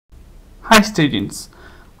Hi students,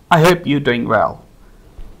 I hope you're doing well.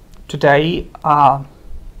 Today,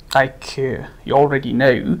 you already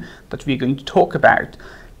know that we're going to talk about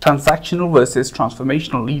transactional versus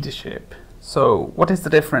transformational leadership. So what is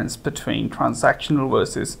the difference between transactional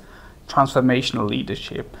versus transformational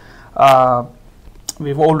leadership?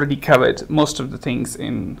 We've already covered most of the things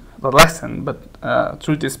in the lesson, but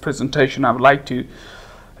through this presentation I would like to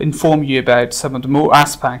inform you about some of the more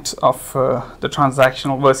aspects of the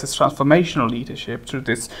transactional versus transformational leadership through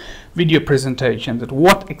this video presentation, that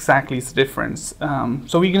what exactly is the difference.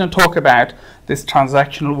 So we're going to talk about this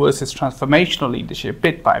transactional versus transformational leadership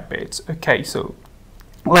bit by bit. Okay, so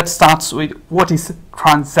let's start with what is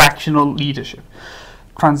transactional leadership.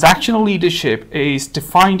 Transactional leadership is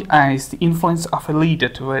defined as the influence of a leader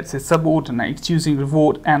towards his subordinates using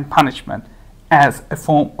reward and punishment as a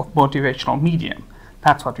form of motivational medium.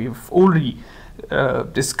 That's what we've already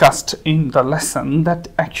discussed in the lesson, that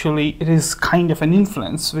actually it is kind of an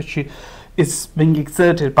influence which is being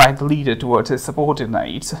exerted by the leader towards his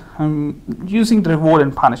subordinates. Using the reward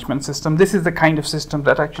and punishment system, this is the kind of system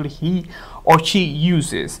that actually he or she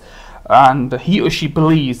uses, and he or she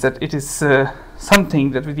believes that it is something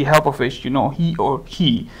that with the help of which, he or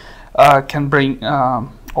he can bring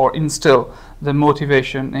or instill the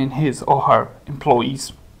motivation in his or her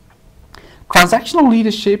employees. Transactional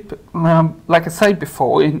leadership, like I said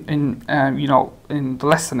before in the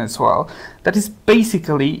lesson as well, that is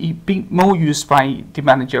basically being more used by the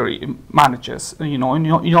managers, in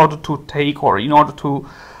order to take, or in order to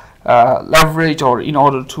leverage, or in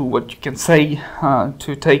order to, what you can say,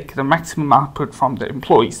 to take the maximum output from the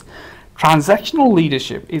employees. Transactional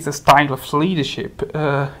leadership is a style of leadership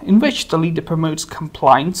in which the leader promotes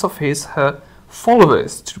compliance of his/her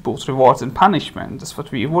followers to both rewards and punishment. That's what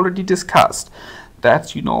we've already discussed,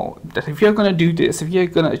 that that if you're going to do this, if you're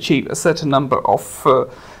going to achieve a certain number of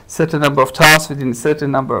tasks within a certain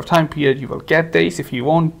number of time period, you will get this. If you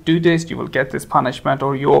won't do this, you will get this punishment,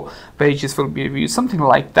 or your wages will be reviewed, something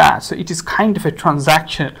like that. So it is kind of a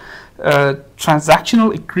transactional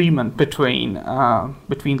agreement between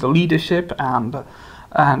the leadership and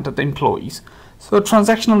the employees. So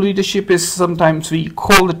transactional leadership is sometimes we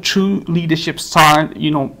call it true leadership style.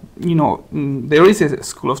 There is a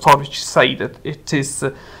school of thought which say that it is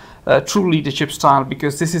a true leadership style,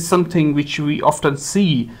 because this is something which we often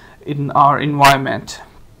see in our environment,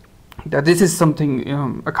 that this is something,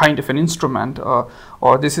 a kind of an instrument, or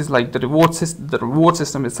this is like the reward system. The reward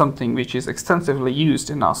system is something which is extensively used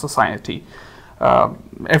in our society,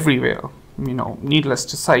 everywhere. Needless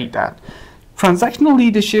to say that. Transactional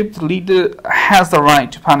leadership, the leader has the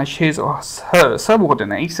right to punish his or her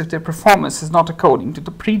subordinates if their performance is not according to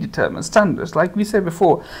the predetermined standards. Like we said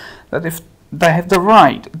before, that if they have the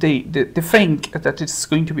right, they think that it's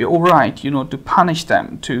going to be all right, to punish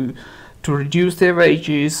them, to reduce their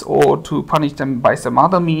wages, or to punish them by some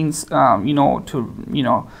other means,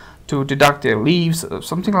 to deduct their leaves,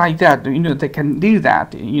 something like that. They can do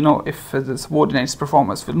that. If the subordinate's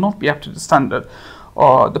performance will not be up to the standard,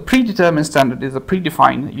 or the predetermined standard is a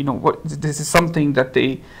predefined, this is something that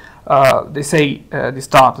they say they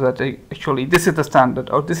start, that this is the standard,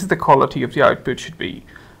 or this is the quality of the output should be,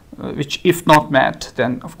 which if not met,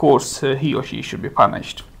 then of course he or she should be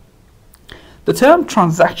punished. The term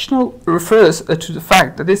transactional refers to the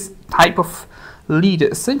fact that this type of leader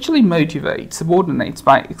essentially motivates subordinates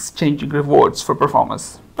by exchanging rewards for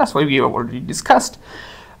performance. That's what we have already discussed.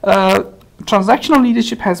 Transactional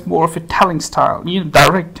leadership has more of a telling style,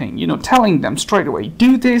 directing, telling them straight away,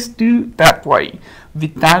 do this, do that way,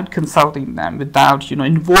 without consulting them, without,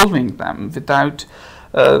 involving them, without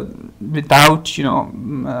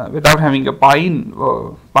having a buy-in.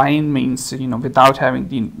 Buy-in means, without having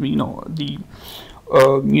the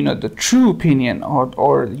true opinion,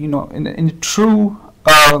 or in a true,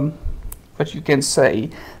 what you can say,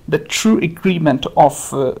 the true agreement of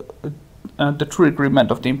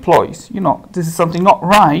the employees. This is something not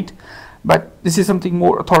right, but this is something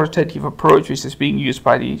more authoritative approach which is being used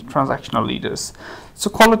by the transactional leaders. So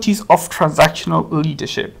qualities of transactional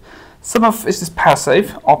leadership. Some of it is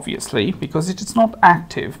passive, obviously, because it is not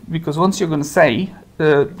active, because once you're going to say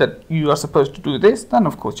that you are supposed to do this, then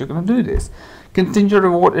of course you're going to do this. Contingent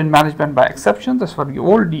reward and management by exception. That's what we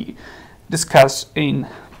already discussed, in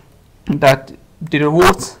that the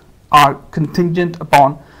rewards are contingent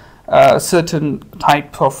upon certain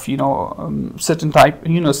type of certain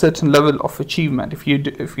level of achievement. If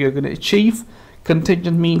you're going to achieve,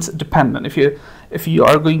 contingent means dependent. If you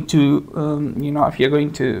are going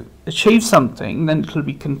to achieve something, then it will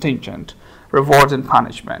be contingent, reward and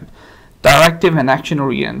punishment. directive and action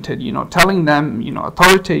oriented, telling them,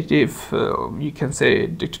 authoritative, you can say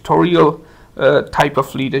dictatorial type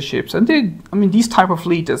of leaderships. And these type of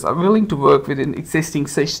leaders are willing to work within existing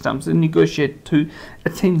systems and negotiate to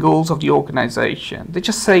attain goals of the organization. They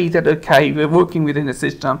just say that, okay, we're working within a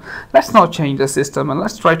system, let's not change the system and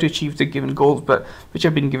let's try to achieve the given goals, but which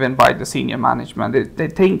have been given by the senior management. They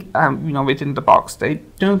think, within the box. They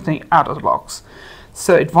don't think out of the box.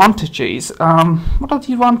 So advantages. What are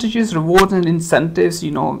the advantages? Rewards and incentives.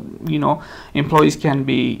 Employees can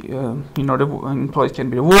be, employees can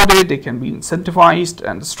be rewarded. They can be incentivized,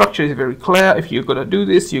 and the structure is very clear. If you're going to do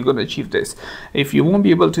this, you're going to achieve this. If you won't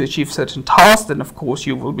be able to achieve certain tasks, then of course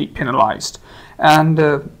you will be penalized. And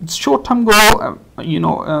short-term goal.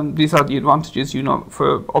 These are the advantages.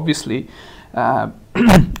 For obviously.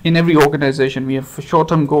 In every organization we have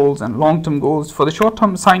short-term goals and long-term goals. For the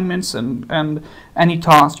short-term assignments and any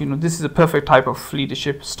task, this is a perfect type of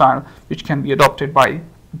leadership style which can be adopted by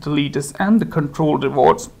the leaders. And the controlled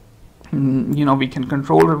rewards, we can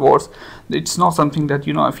control rewards. It's not something that,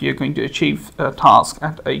 if you're going to achieve a task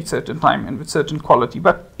at a certain time and with certain quality,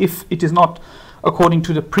 but if it is not according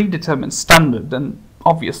to the predetermined standard, then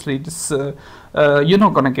obviously this you're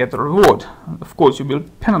not going to get the reward. Of course you will be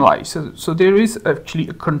penalized. So there is actually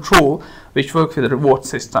a control which works with the reward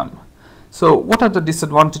system. So what are the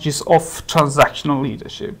disadvantages of transactional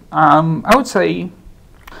leadership? I would say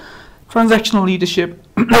transactional leadership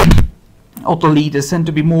or the leaders tend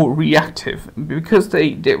to be more reactive, because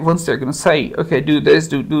they once they're going to say, okay, do this,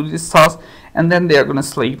 do this task, and then they're going to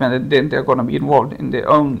sleep, and then they're going to be involved in their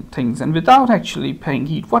own things, and without actually paying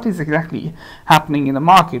heed what is exactly happening in the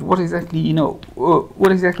market, what exactly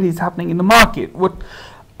is happening in the market, what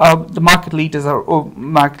the market leaders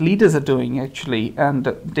are doing actually, and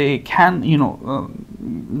they can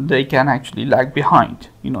actually lag behind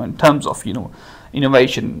in terms of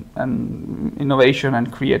innovation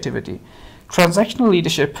and creativity. Transactional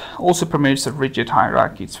leadership also promotes a rigid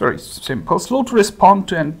hierarchy. It's very simple, slow to respond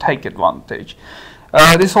to and take advantage.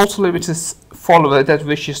 This also limits a follower that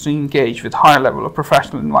wishes to engage with higher level of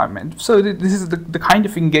professional environment. So this is the kind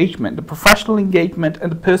of engagement, the professional engagement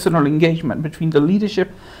and the personal engagement between the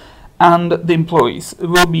leadership and the employees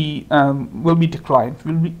will be indeed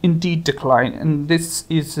decline, and this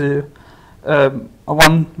is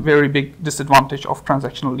one very big disadvantage of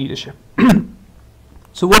transactional leadership.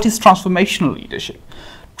 So what is transformational leadership?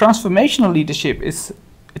 Transformational leadership is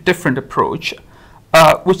a different approach,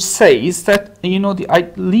 which says that the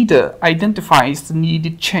leader identifies the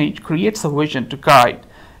needed change, creates a vision to guide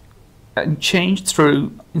and change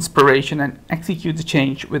through inspiration, and execute the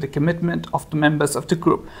change with the commitment of the members of the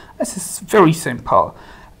group. This is very simple.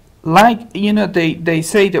 Like they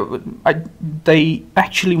say that they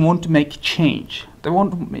actually want to make change. They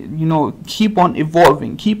want to keep on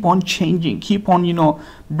evolving, keep on changing, keep on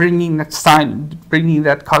bringing that style, bringing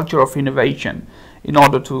that culture of innovation in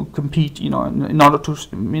order to compete. In order to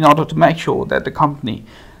make sure that the company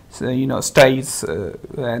stays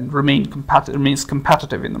and remains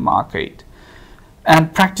competitive in the market.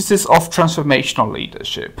 And practices of transformational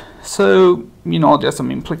leadership. So there's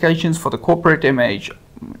some implications for the corporate image,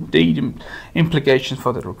 the implications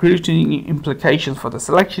for the recruiting, implications for the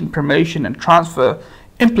selection, promotion and transfer,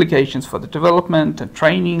 implications for the development and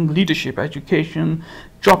training, leadership education,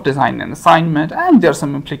 job design and assignment, and there are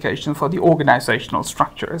some implications for the organizational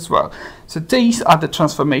structure as well. So these are the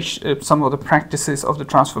some of the practices of the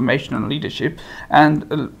transformational leadership,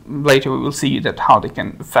 and later we will see that how they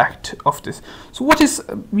can affect of this. So what is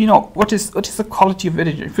the quality of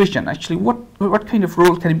vision actually? What kind of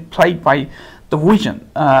role can be played by the vision?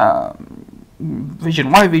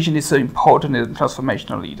 Why vision is so important in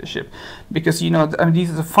transformational leadership? Because these are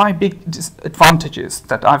the 5 big advantages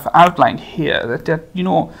that I've outlined here.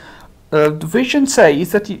 The vision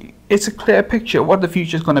says that it's a clear picture what the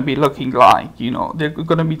future is going to be looking like. They're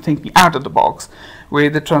going to be thinking out of the box,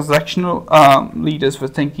 where the transactional leaders were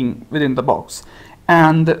thinking within the box.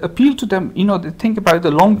 And appeal to them, they think about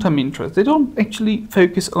the long-term interest. They don't actually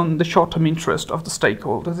focus on the short-term interest of the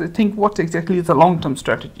stakeholders. They think what exactly is the long-term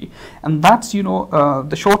strategy, and that's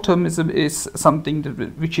the short-termism is something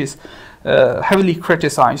which is heavily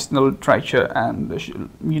criticized in the literature. And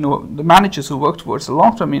the managers who work towards the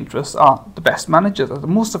long-term interests are the best managers, are the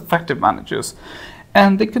most effective managers.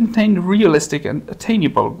 And they contain realistic and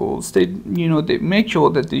attainable goals. They make sure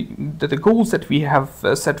that the goals that we have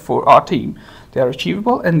set for our team, they are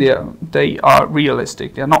achievable and they are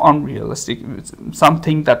realistic. They are not unrealistic. It's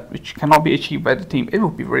something which cannot be achieved by the team, it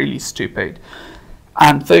would be really stupid.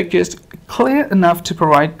 and focused, clear enough to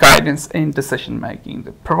provide guidance in decision making.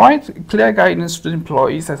 They provide clear guidance to the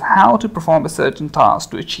employees as how to perform a certain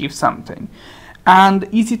task to achieve something, and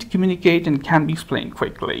easy to communicate and can be explained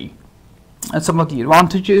quickly. And some of the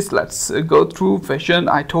advantages, let's go through vision.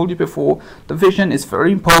 I told you before, the vision is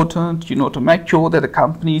very important, to make sure that the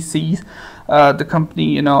company sees the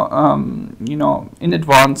company, in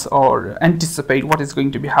advance, or anticipate what is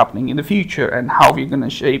going to be happening in the future and how we're going to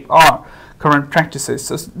shape our current practices.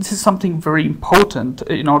 So this is something very important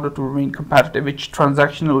in order to remain competitive, which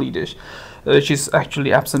transactional leadership, which is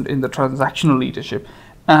actually absent in the transactional leadership.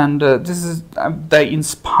 And this is they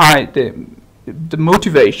inspire the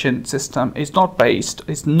motivation system is not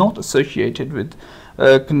associated with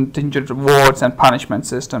contingent rewards and punishment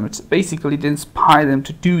system. It's basically to inspire them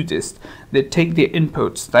to do this. They take their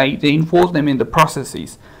inputs, they involve them in the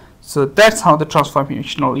processes. So that's how the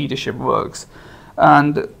transformational leadership works.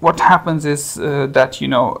 And what happens is that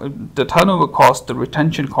the turnover cost, the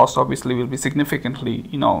retention cost, obviously will be significantly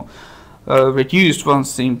reduced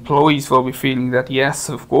once the employees will be feeling that yes,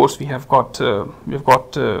 of course, we've got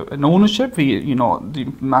an ownership. The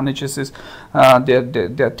managers is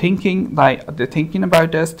they're thinking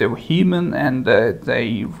about us. They're human, and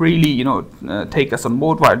they really take us on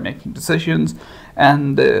board while making decisions.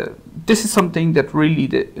 And this is something that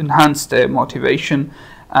really enhance their motivation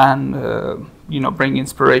and bring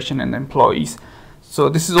inspiration in the employees. So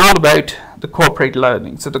this is all about the corporate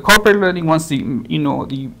learning. So the corporate learning, once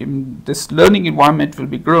this learning environment will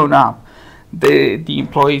be grown up, the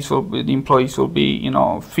employees will be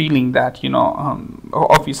feeling that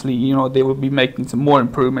obviously they will be making some more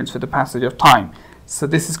improvements with the passage of time. So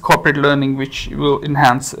this is corporate learning, which will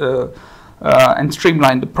enhance and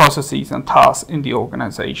streamline the processes and tasks in the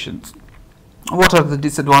organizations. What are the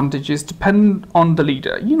disadvantages? Depend on the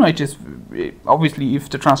leader. It is obviously if a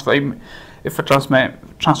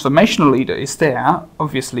transformational leader is there,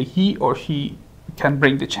 obviously he or she can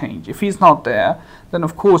bring the change. If he's not there, then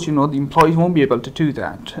of course the employees won't be able to do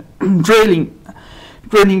that. Draining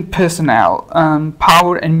personnel,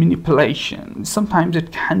 power and manipulation. Sometimes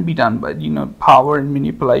it can be done, but power and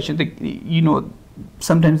manipulation.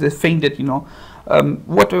 Sometimes they think that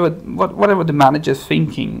whatever the manager is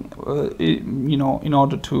thinking, in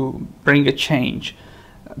order to bring a change,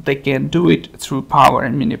 they can do it through power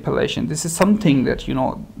and manipulation. This is something that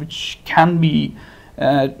which can be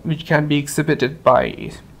exhibited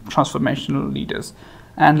by transformational leaders.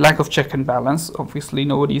 And lack of check and balance. Obviously,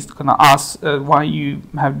 nobody is going to ask why you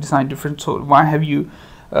have designed different. So why have you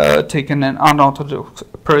taken an unorthodox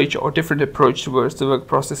approach or different approach towards the work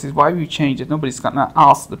processes? Why have you changed it? Nobody's going to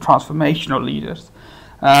ask the transformational leaders.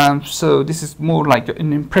 So this is more like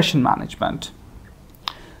an impression management.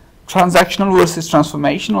 Transactional versus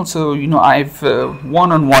transformational. So I've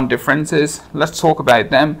one-on-one differences. Let's talk about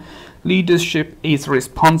them. Leadership is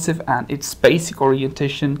responsive, and its basic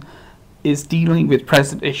orientation is dealing with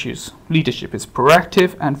present issues. Leadership is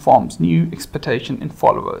proactive and forms new expectation in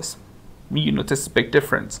followers. This is a big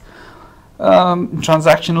difference.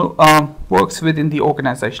 Transactional works within the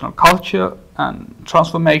organizational culture, and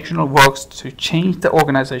transformational works to change the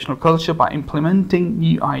organizational culture by implementing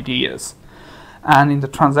new ideas. And in the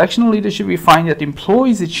transactional leadership, we find that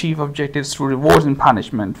employees achieve objectives through rewards and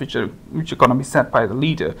punishment, which are going to be set by the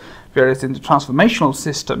leader. Whereas in the transformational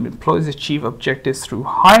system, employees achieve objectives through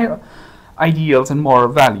higher ideals and moral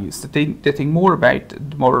values. They think more about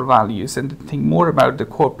the moral values, and they think more about the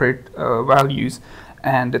corporate values,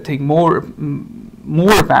 and they think more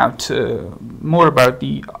about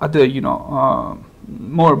the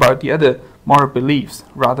other moral beliefs,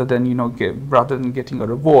 rather than getting a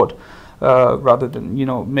reward, rather than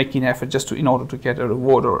making effort just in order to get a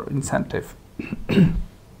reward or incentive.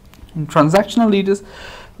 In transactional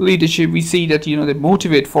leadership, we see that they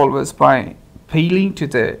motivate followers by appealing to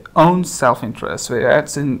their own self-interest,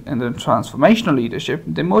 whereas in the transformational leadership,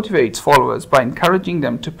 they motivate followers by encouraging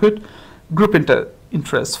them to put group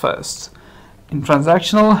interests first. In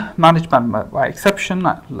transactional management, by exception,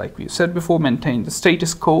 like we said before, maintain the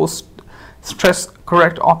status quo, stress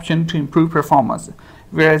correct option to improve performance.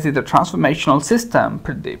 Whereas in the transformational system,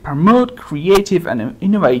 they promote creative and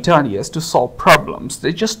innovative ideas to solve problems.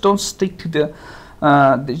 They just don't stick to the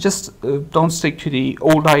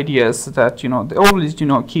old ideas that they always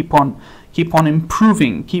keep on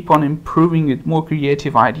improving with more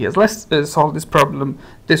creative ideas. Let's solve this problem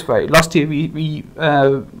this way. Last year we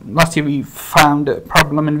found a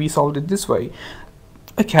problem and we solved it this way.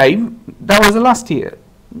 Okay, that was the last year.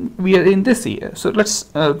 We are in this year, so let's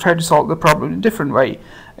try to solve the problem in a different way.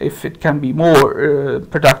 If it can be more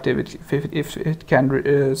productive, if it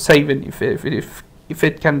can save, and if if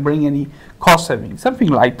it can bring any cost saving, something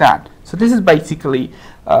like that. So this is basically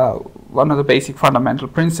one of the basic fundamental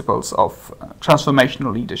principles of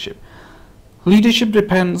transformational leadership. Leadership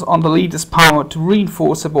depends on the leader's power to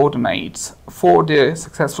reinforce subordinates for the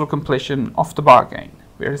successful completion of the bargain,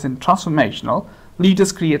 whereas in transformational,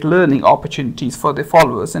 leaders create learning opportunities for their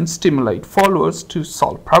followers and stimulate followers to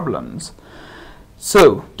solve problems.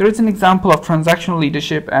 So there is an example of transactional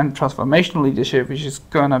leadership and transformational leadership, which is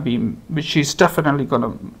definitely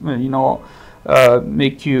gonna,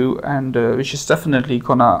 make you, and which is definitely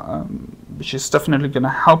gonna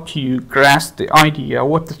help you grasp the idea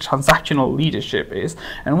what the transactional leadership is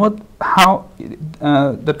and how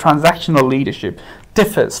the transactional leadership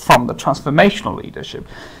differs from the transformational leadership.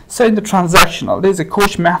 So in the transactional, there's a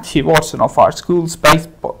coach Matthew Watson of our school's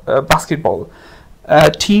basketball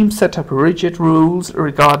team set up rigid rules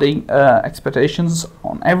regarding expectations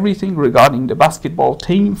on everything regarding the basketball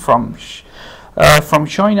team, from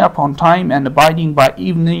showing up on time and abiding by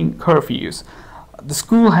evening curfews. The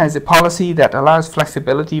school has a policy that allows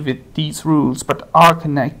flexibility with these rules, but are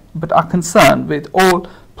concerned with all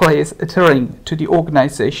players adhering to the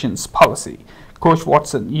organization's policy. Coach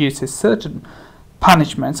Watson uses certain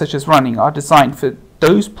punishments, such as running, are designed for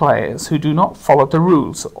those players who do not follow the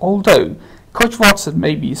rules. Although Coach Watson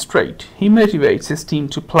may be strict, he motivates his team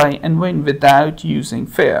to play and win without using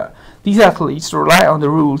fear. These athletes rely on the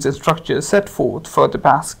rules and structures set forth for the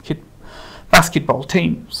basketball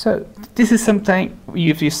team. So this is something,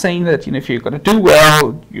 if you're saying that if you're going to do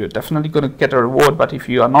well, you're definitely going to get a reward. But if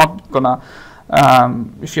you are not going to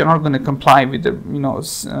comply with the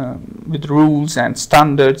with rules and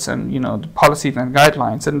standards and the policies and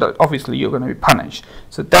guidelines, and obviously you're going to be punished.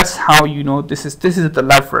 So that's how this is the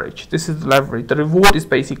leverage. This is the leverage. The reward is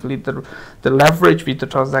basically the leverage which the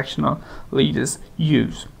transactional leaders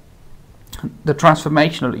use. The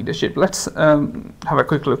transformational leadership. Let's have a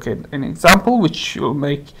quick look at an example, which will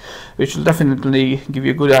definitely give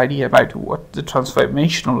you a good idea about what the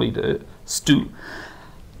transformational leaders do.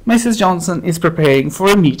 Mrs. Johnson is preparing for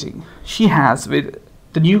a meeting she has with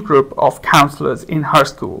the new group of counselors in her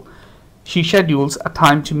school. She schedules a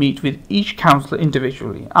time to meet with each counselor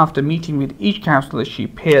individually. After meeting with each counselor, she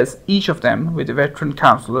pairs each of them with a veteran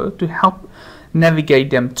counselor to help navigate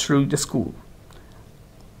them through the school.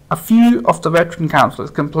 A few of the veteran counselors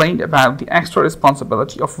complained about the extra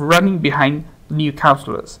responsibility of running behind the new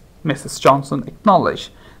counselors. Mrs. Johnson acknowledged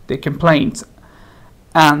their complaints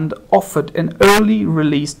and offered an early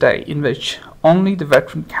release day in which only the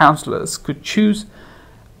veteran counselors could choose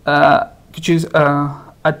a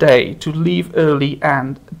day to leave early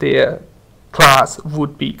and their class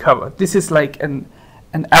would be covered. This is like an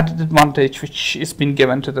added advantage which has been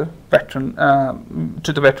given to the veteran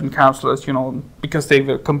counselors, because they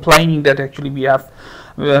were complaining that actually we have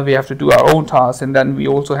to do our own tasks, and then we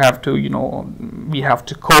also have to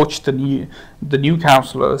coach the new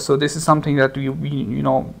counselors. So this is something that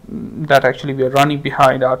that actually we are running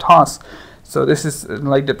behind our tasks. So this is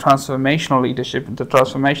like the transformational leadership. The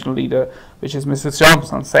transformational leader, which is Mrs.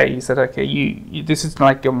 Johnson, says that okay, this is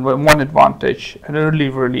like one advantage, an early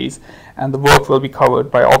release, and the work will be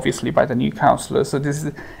covered obviously by the new counselors. So this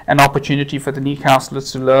is an opportunity for the new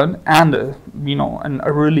counselors to learn, and a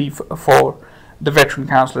relief for the veteran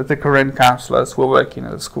counselors, the current counselors who are working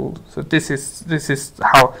at the school. So this is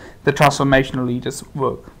how the transformational leaders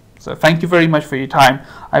work. So thank you very much for your time.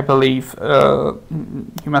 I believe you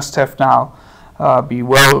must have now be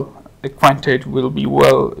well acquainted, will be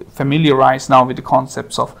well familiarized now with the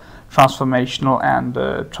concepts of transformational and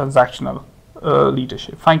transactional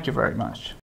leadership. Thank you very much.